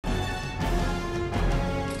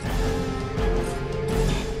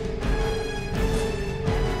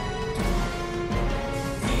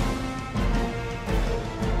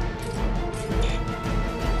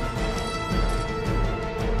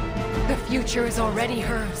future is already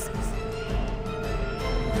hers.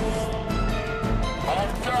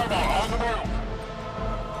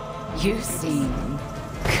 You seem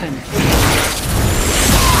confused.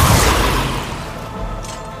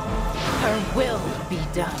 Her will be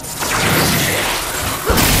done.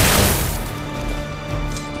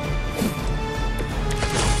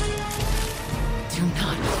 Do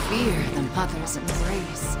not fear the mother's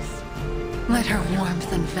embrace. Let her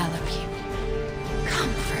warmth envelop you,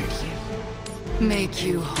 comfort you, make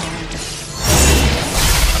you whole.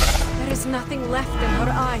 There is nothing left in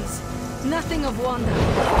her eyes. Nothing of Wanda.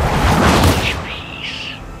 Such peace.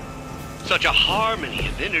 Such a harmony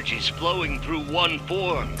of energies flowing through one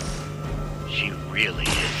form. She really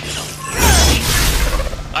is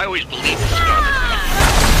something. I always believed the Scarlet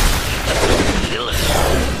Witch.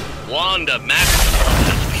 Lilith. Wanda Maximoff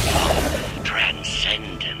has become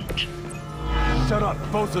transcendent. Shut up,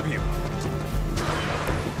 both of you.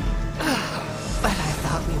 But I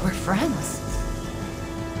thought we were friends.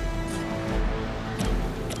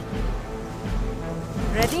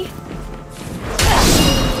 Ready?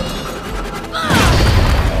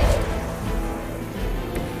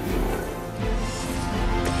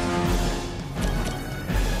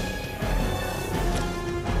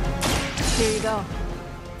 Here you go.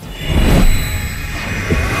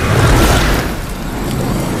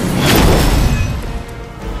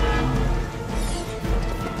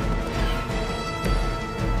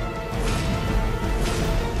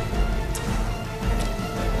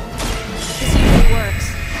 This usually works.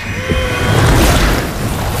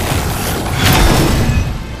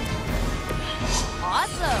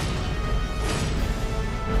 Awesome!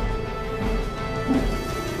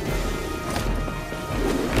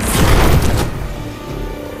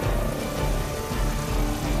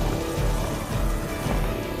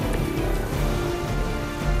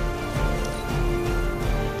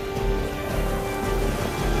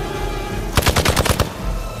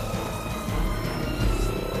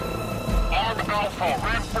 Alpha,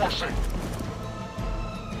 reinforcing.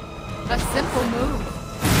 A simple move.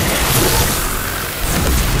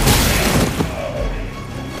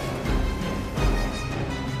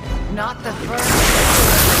 Not the first.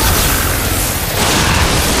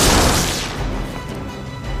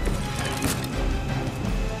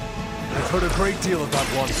 I've heard a great deal about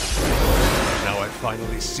Wanda. Now I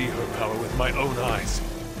finally see her power with my own eyes.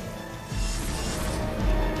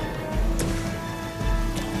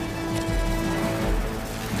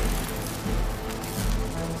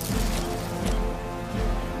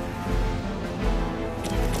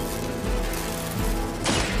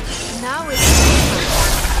 Now it's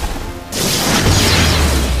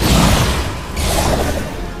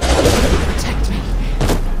Protect me.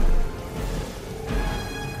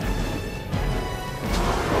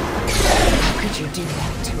 How could you do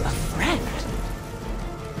that to a friend?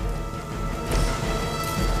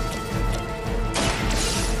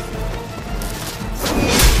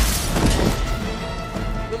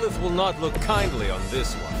 Lilith will not look kindly on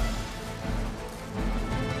this one.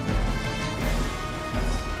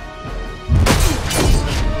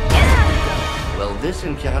 Well, this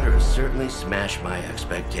encounter has certainly smashed my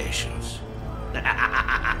expectations.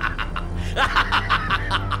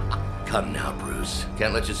 Come now, Bruce.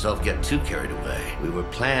 Can't let yourself get too carried away. We were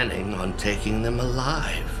planning on taking them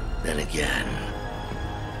alive. Then again,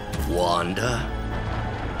 Wanda,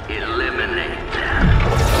 eliminate them.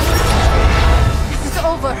 This is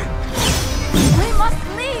over. We must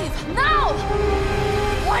leave now.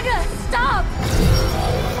 Wanda, stop!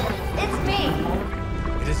 It's me.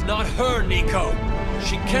 It is not her, Nico.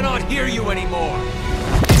 She cannot hear you anymore.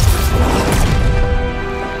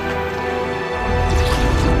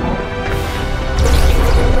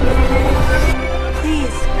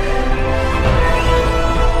 please.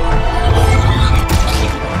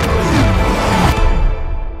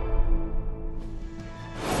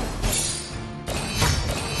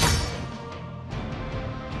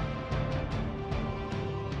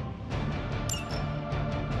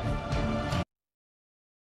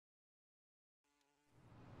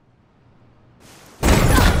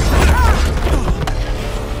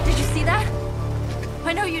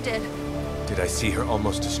 I know you did. Did I see her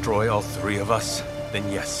almost destroy all three of us?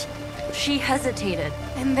 Then yes. She hesitated.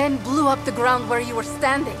 And then blew up the ground where you were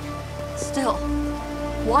standing. Still,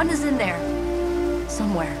 Wanda's in there.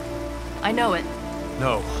 Somewhere. I know it.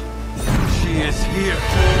 No. She is here.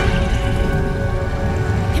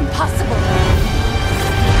 Impossible!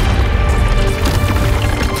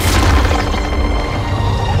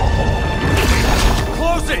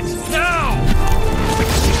 Close it! Now!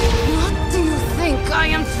 What do you think I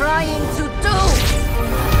am trying to do?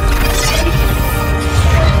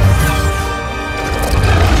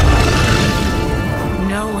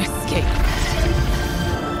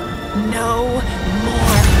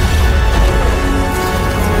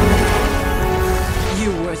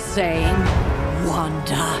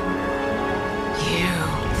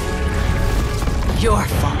 your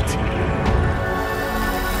fault.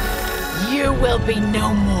 You will be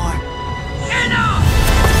no more. Enough!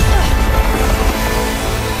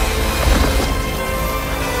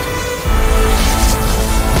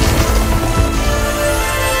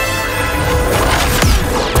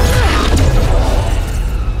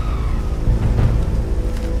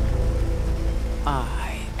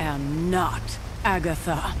 I am not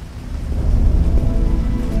Agatha.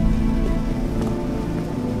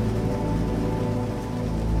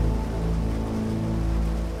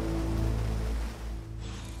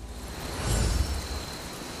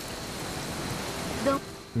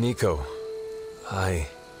 Nico,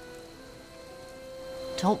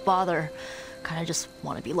 Don't bother. Kinda just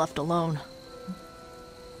want to be left alone.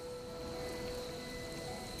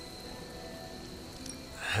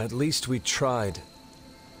 At least we tried.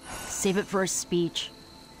 Save it for a speech.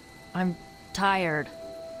 I'm tired.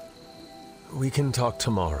 We can talk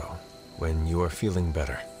tomorrow, when you are feeling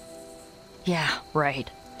better. Yeah, right.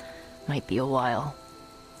 Might be a while.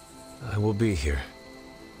 I will be here.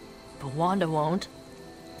 But Wanda won't.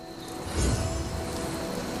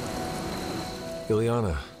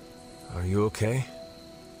 Ilyana, are you okay?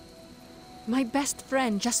 My best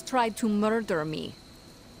friend just tried to murder me.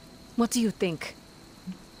 What do you think?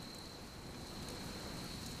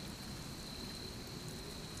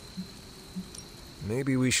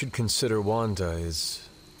 Maybe we should consider Wanda is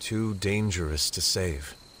too dangerous to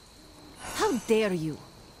save. How dare you?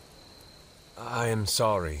 I am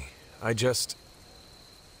sorry. I just...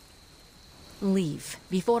 Leave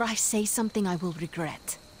before I say something I will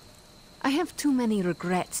regret. I have too many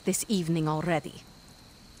regrets this evening already.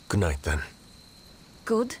 Good night, then.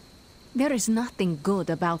 Good? There is nothing good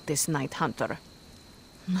about this night, Hunter.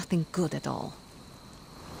 Nothing good at all.